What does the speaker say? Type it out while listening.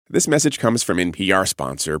This message comes from NPR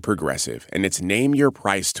sponsor Progressive, and it's Name Your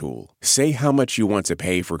Price tool. Say how much you want to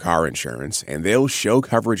pay for car insurance, and they'll show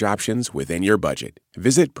coverage options within your budget.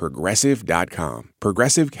 Visit Progressive.com.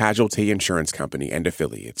 Progressive Casualty Insurance Company and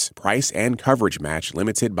Affiliates. Price and coverage match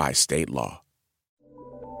limited by state law.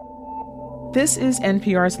 This is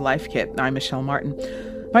NPR's Life Kit. I'm Michelle Martin.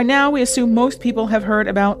 By now, we assume most people have heard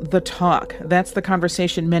about The Talk. That's the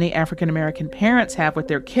conversation many African-American parents have with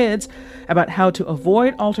their kids about how to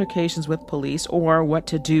avoid altercations with police or what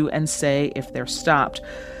to do and say if they're stopped.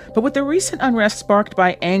 But with the recent unrest sparked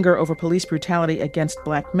by anger over police brutality against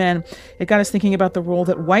Black men, it got us thinking about the role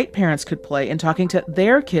that white parents could play in talking to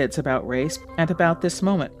their kids about race and about this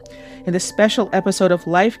moment. In this special episode of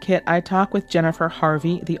Life Kit, I talk with Jennifer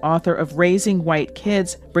Harvey, the author of Raising White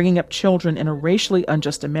Kids, Bringing Up Children in a Racially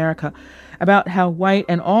Unjust America, about how white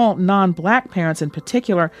and all non-Black parents in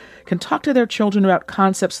particular can talk to their children about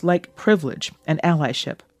concepts like privilege and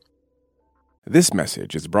allyship. This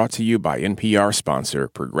message is brought to you by NPR sponsor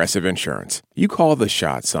Progressive Insurance. You call the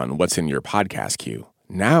shots on what's in your podcast queue.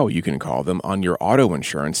 Now you can call them on your auto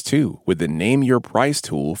insurance, too, with the Name Your Price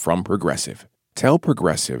tool from Progressive. Tell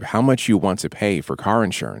Progressive how much you want to pay for car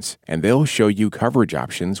insurance, and they'll show you coverage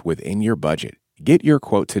options within your budget. Get your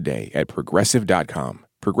quote today at Progressive.com.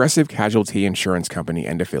 Progressive Casualty Insurance Company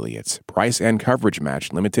and Affiliates. Price and coverage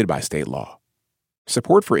match limited by state law.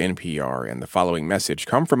 Support for NPR and the following message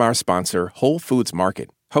come from our sponsor, Whole Foods Market.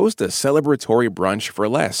 Host a celebratory brunch for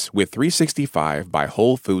less with 365 by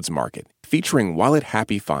Whole Foods Market, featuring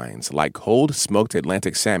wallet-happy finds like cold smoked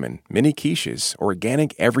Atlantic salmon, mini quiches,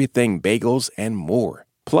 organic everything bagels, and more.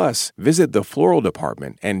 Plus, visit the floral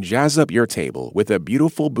department and jazz up your table with a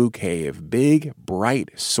beautiful bouquet of big,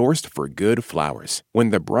 bright, sourced-for-good flowers.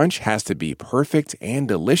 When the brunch has to be perfect and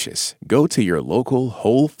delicious, go to your local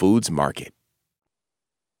Whole Foods Market.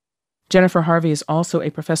 Jennifer Harvey is also a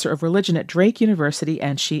professor of religion at Drake University,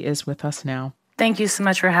 and she is with us now. Thank you so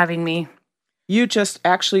much for having me. You just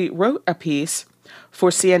actually wrote a piece for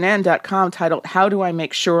CNN.com titled, How Do I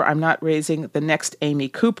Make Sure I'm Not Raising the Next Amy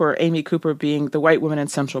Cooper? Amy Cooper being the white woman in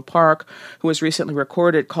Central Park who was recently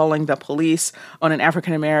recorded calling the police on an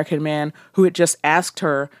African-American man who had just asked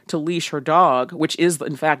her to leash her dog, which is,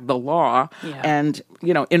 in fact, the law, and,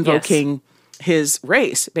 invoking his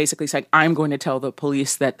race, basically saying, I'm going to tell the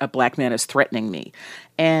police that a Black man is threatening me.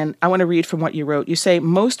 And I want to read from what you wrote. You say,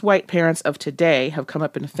 most white parents of today have come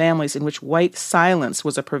up in families in which white silence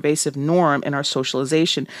was a pervasive norm in our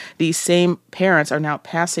socialization. These same parents are now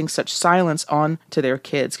passing such silence on to their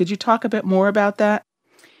kids. Could you talk a bit more about that?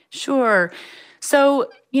 Sure.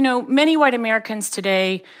 So, many white Americans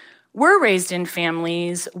today were raised in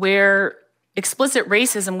families where explicit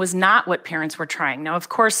racism was not what parents were trying. Now, of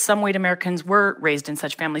course, some white Americans were raised in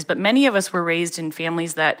such families, but many of us were raised in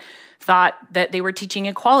families that thought that they were teaching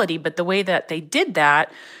equality. But the way that they did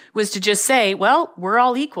that was to just say, well, we're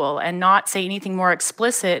all equal, and not say anything more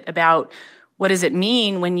explicit about what does it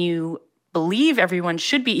mean when you believe everyone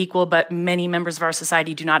should be equal, but many members of our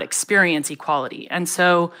society do not experience equality. And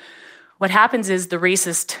so what happens is the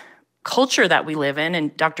racist culture that we live in,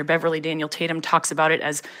 and Dr. Beverly Daniel Tatum talks about it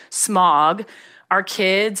as smog. Our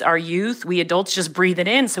kids, our youth, we adults just breathe it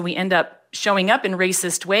in, so we end up showing up in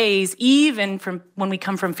racist ways, even from when we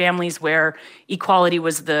come from families where equality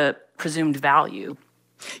was the presumed value.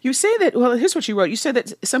 You say that, well, here's what you wrote. You said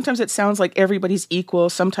that sometimes it sounds like everybody's equal.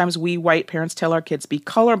 Sometimes we white parents tell our kids be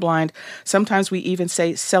colorblind. Sometimes we even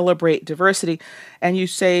say celebrate diversity. And you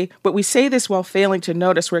say, but we say this while failing to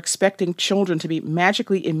notice we're expecting children to be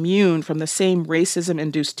magically immune from the same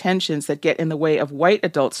racism-induced tensions that get in the way of white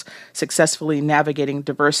adults successfully navigating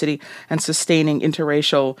diversity and sustaining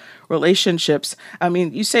interracial relationships. I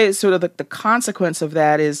mean, you say sort of the consequence of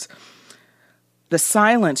that is the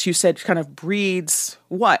silence, you said, kind of breeds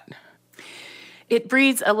what? It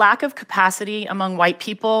breeds a lack of capacity among white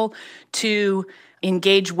people to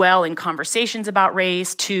engage well in conversations about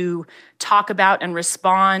race, to talk about and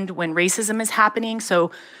respond when racism is happening.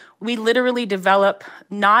 So we literally develop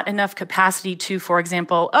not enough capacity to, for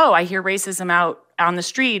example, I hear racism out on the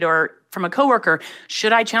street or from a coworker.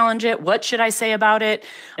 Should I challenge it? What should I say about it?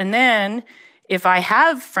 And then if I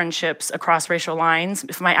have friendships across racial lines,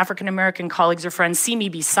 if my African-American colleagues or friends see me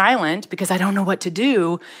be silent because I don't know what to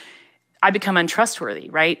do, I become untrustworthy,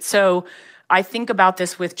 right? So I think about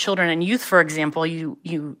this with children and youth, for example.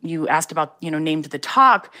 You asked about, named The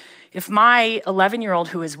Talk. If my 11-year-old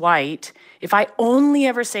who is white, if I only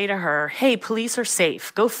ever say to her, hey, police are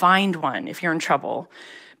safe, go find one if you're in trouble.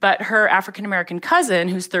 But her African-American cousin,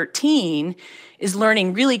 who's 13, is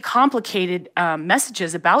learning really complicated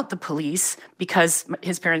messages about the police because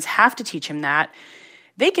his parents have to teach him that.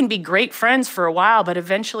 they can be great friends for a while, but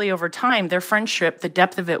eventually over time, their friendship, the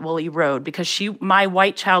depth of it will erode because my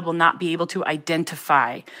white child will not be able to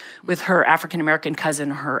identify with her African-American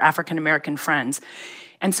cousin, her African-American friends.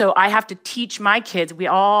 And so I have to teach my kids, we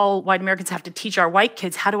all white Americans have to teach our white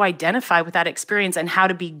kids how to identify with that experience and how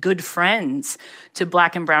to be good friends to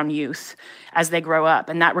Black and brown youth as they grow up.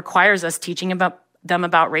 And that requires us teaching them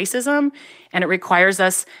about racism, and it requires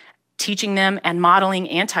us teaching them and modeling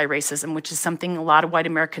anti-racism, which is something a lot of white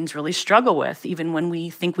Americans really struggle with, even when we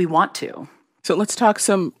think we want to. So let's talk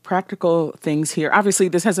some practical things here. Obviously,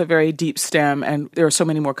 this has a very deep stem, and there are so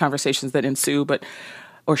many more conversations that ensue,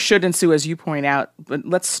 or should ensue, as you point out. But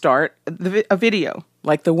let's start a video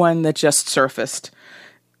like the one that just surfaced.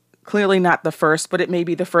 Clearly not the first, but it may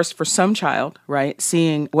be the first for some child, right?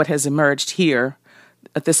 Seeing what has emerged here,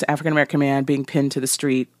 this African-American man being pinned to the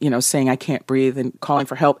street, saying, "I can't breathe," and calling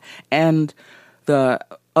for help. And the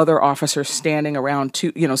other officers standing around,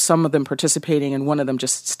 some of them participating and one of them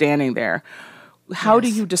just standing there. How do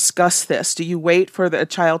you discuss this? Do you wait for the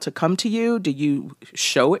child to come to you? Do you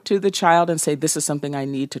show it to the child and say, "This is something I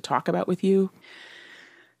need to talk about with you"?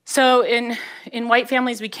 So in white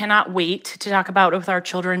families, we cannot wait to talk about it with our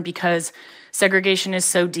children because segregation is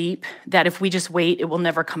so deep that if we just wait, it will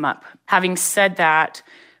never come up. Having said that,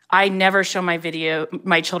 I never show my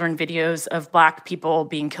children videos of Black people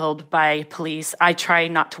being killed by police. I try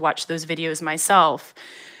not to watch those videos myself.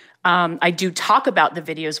 I do talk about the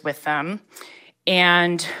videos with them.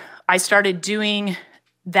 And I started doing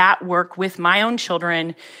that work with my own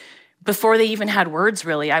children before they even had words,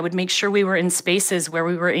 really. I would make sure we were in spaces where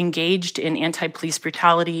we were engaged in anti-police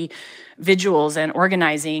brutality vigils and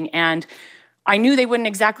organizing. And I knew they wouldn't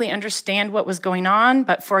exactly understand what was going on.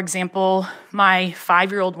 But for example, my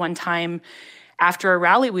 5-year-old one time after a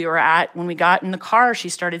rally we were at, when we got in the car, she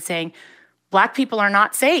started saying, "Black people are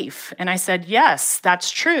not safe." And I said, "Yes, that's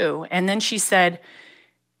true." And then she said,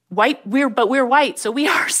 we're white, so we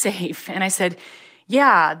are safe. And I said,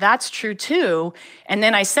 "Yeah, that's true too." And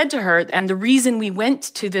then I said to her, and the reason we went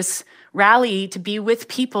to this rally to be with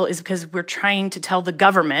people is because we're trying to tell the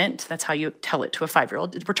government, that's how you tell it to a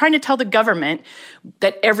 5-year-old, we're trying to tell the government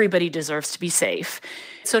that everybody deserves to be safe.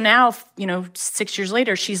 So now, 6 years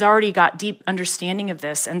later, she's already got deep understanding of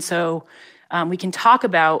this. And so we can talk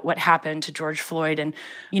about what happened to George Floyd. And,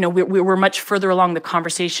 we were much further along the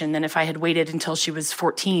conversation than if I had waited until she was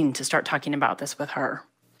 14 to start talking about this with her.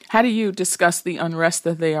 How do you discuss the unrest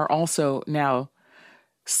that they are also now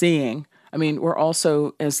seeing? I mean, we're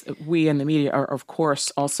also, as we in the media are, of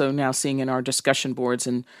course, also now seeing in our discussion boards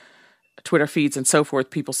and Twitter feeds and so forth,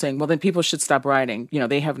 people saying, well, then people should stop rioting.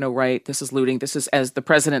 They have no right. This is looting. This is, as the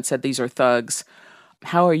president said, these are thugs.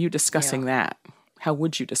 How are you discussing that? How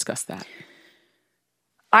would you discuss that?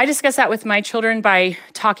 I discuss that with my children by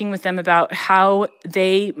talking with them about how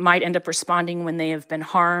they might end up responding when they have been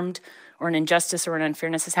harmed or an injustice or an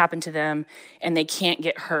unfairness has happened to them and they can't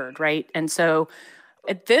get heard, right? And so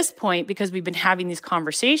at this point, because we've been having these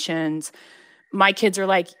conversations, my kids are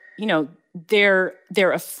like, they're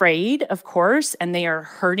afraid, of course, and they are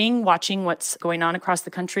hurting watching what's going on across the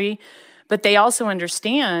country. But they also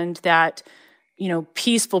understand that,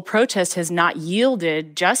 peaceful protest has not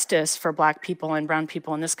yielded justice for Black people and brown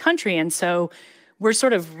people in this country. And so we're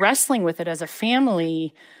sort of wrestling with it as a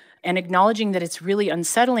family and acknowledging that it's really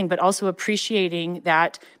unsettling, but also appreciating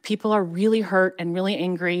that people are really hurt and really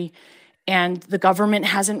angry and the government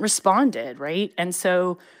hasn't responded, right? And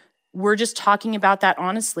so we're just talking about that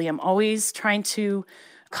honestly. I'm always trying to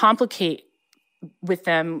complicate with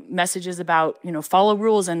them messages about, follow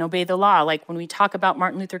rules and obey the law. Like when we talk about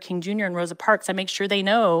Martin Luther King Jr. and Rosa Parks, I make sure they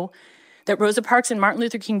know that Rosa Parks and Martin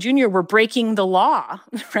Luther King Jr. were breaking the law,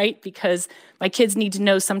 right? Because my kids need to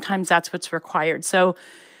know sometimes that's what's required. So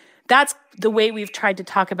that's the way we've tried to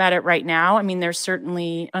talk about it right now. I mean, they're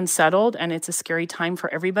certainly unsettled and it's a scary time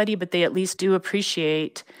for everybody, but they at least do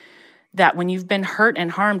appreciate that when you've been hurt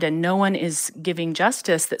and harmed and no one is giving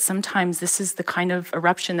justice, that sometimes this is the kind of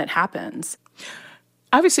eruption that happens.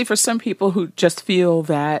 Obviously, for some people who just feel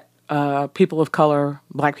that people of color,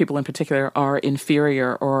 Black people in particular, are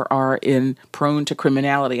inferior or are prone to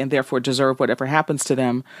criminality and therefore deserve whatever happens to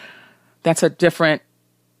them, that's a different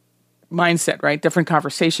mindset, right? Different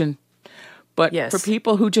conversation. But yes. For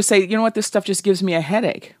people who just say, this stuff just gives me a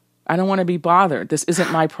headache. I don't want to be bothered. This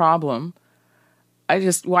isn't my problem.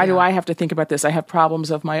 Why do I have to think about this? I have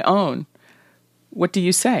problems of my own. What do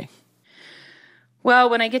you say?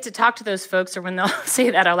 Well, when I get to talk to those folks or when they'll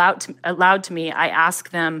say that aloud to me, I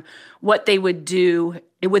ask them what they would do.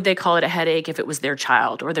 Would they call it a headache if it was their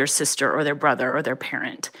child or their sister or their brother or their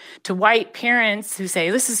parent? To white parents who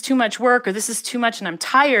say, this is too much work or this is too much and I'm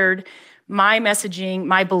tired, my messaging,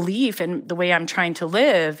 my belief, and the way I'm trying to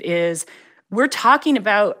live is we're talking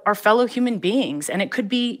about our fellow human beings. And it could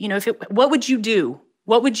be, what would you do?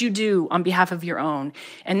 What would you do on behalf of your own?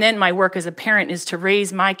 And then my work as a parent is to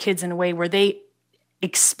raise my kids in a way where they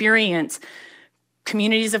experience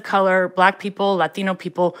communities of color, Black people, Latino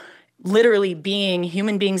people, literally being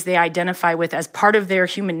human beings they identify with as part of their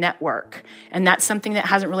human network. And that's something that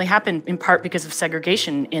hasn't really happened, in part because of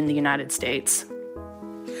segregation in the United States.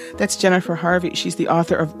 That's Jennifer Harvey. She's the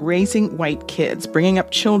author of Raising White Kids, Bringing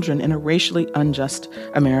Up Children in a Racially Unjust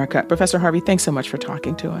America. Professor Harvey, thanks so much for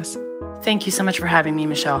talking to us. Thank you so much for having me,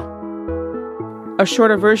 Michelle. A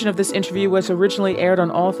shorter version of this interview was originally aired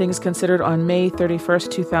on All Things Considered on May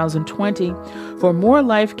 31st, 2020. For more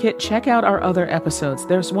Life Kit, check out our other episodes.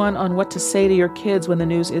 There's one on what to say to your kids when the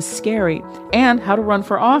news is scary and how to run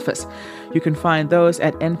for office. You can find those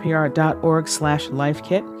at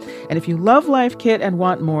npr.org/lifekit. And if you love Life Kit and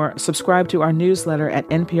want more, subscribe to our newsletter at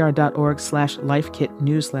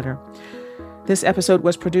npr.org/lifekitnewsletter. This episode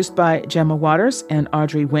was produced by Gemma Waters and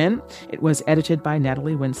Audrey Nguyen. It was edited by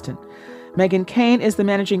Natalie Winston. Megan Kane is the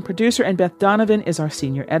managing producer, and Beth Donovan is our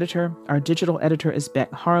senior editor. Our digital editor is Beck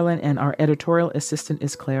Harlan, and our editorial assistant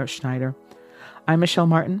is Claire Schneider. I'm Michelle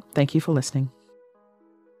Martin. Thank you for listening.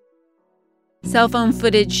 Cell phone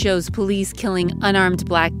footage shows police killing unarmed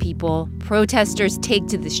Black people. Protesters take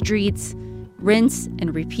to the streets, rinse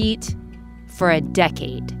and repeat for a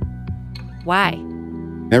decade. Why?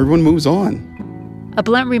 Everyone moves on. A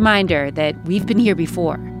blunt reminder that we've been here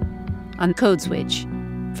before on Code Switch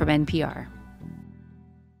from NPR.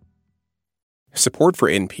 Support for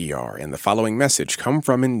NPR and the following message come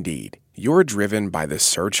from Indeed. You're driven by the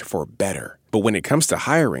search for better. But when it comes to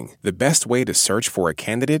hiring, the best way to search for a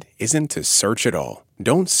candidate isn't to search at all.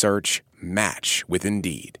 Don't search, match with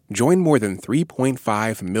Indeed. Join more than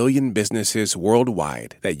 3.5 million businesses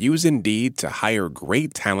worldwide that use Indeed to hire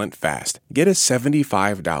great talent fast. Get a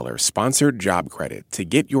 $75 sponsored job credit to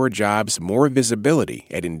get your jobs more visibility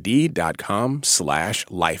at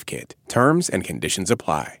Indeed.com/lifekit. Terms and conditions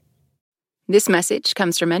apply. This message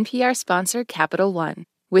comes from NPR sponsor Capital One.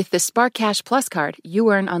 With the Spark Cash Plus card, you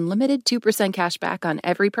earn unlimited 2% cash back on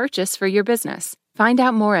every purchase for your business. Find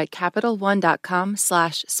out more at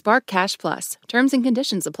CapitalOne.com/SparkCashPlus. Terms and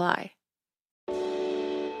conditions apply.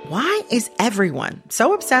 Why is everyone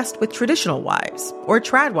so obsessed with traditional wives or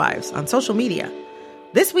trad wives on social media?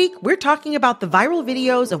 This week, we're talking about the viral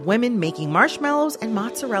videos of women making marshmallows and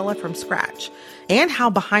mozzarella from scratch, and how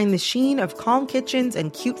behind the sheen of calm kitchens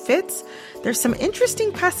and cute fits, there's some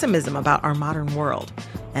interesting pessimism about our modern world.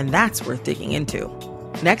 And that's worth digging into.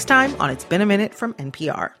 Next time on It's Been a Minute from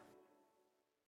NPR.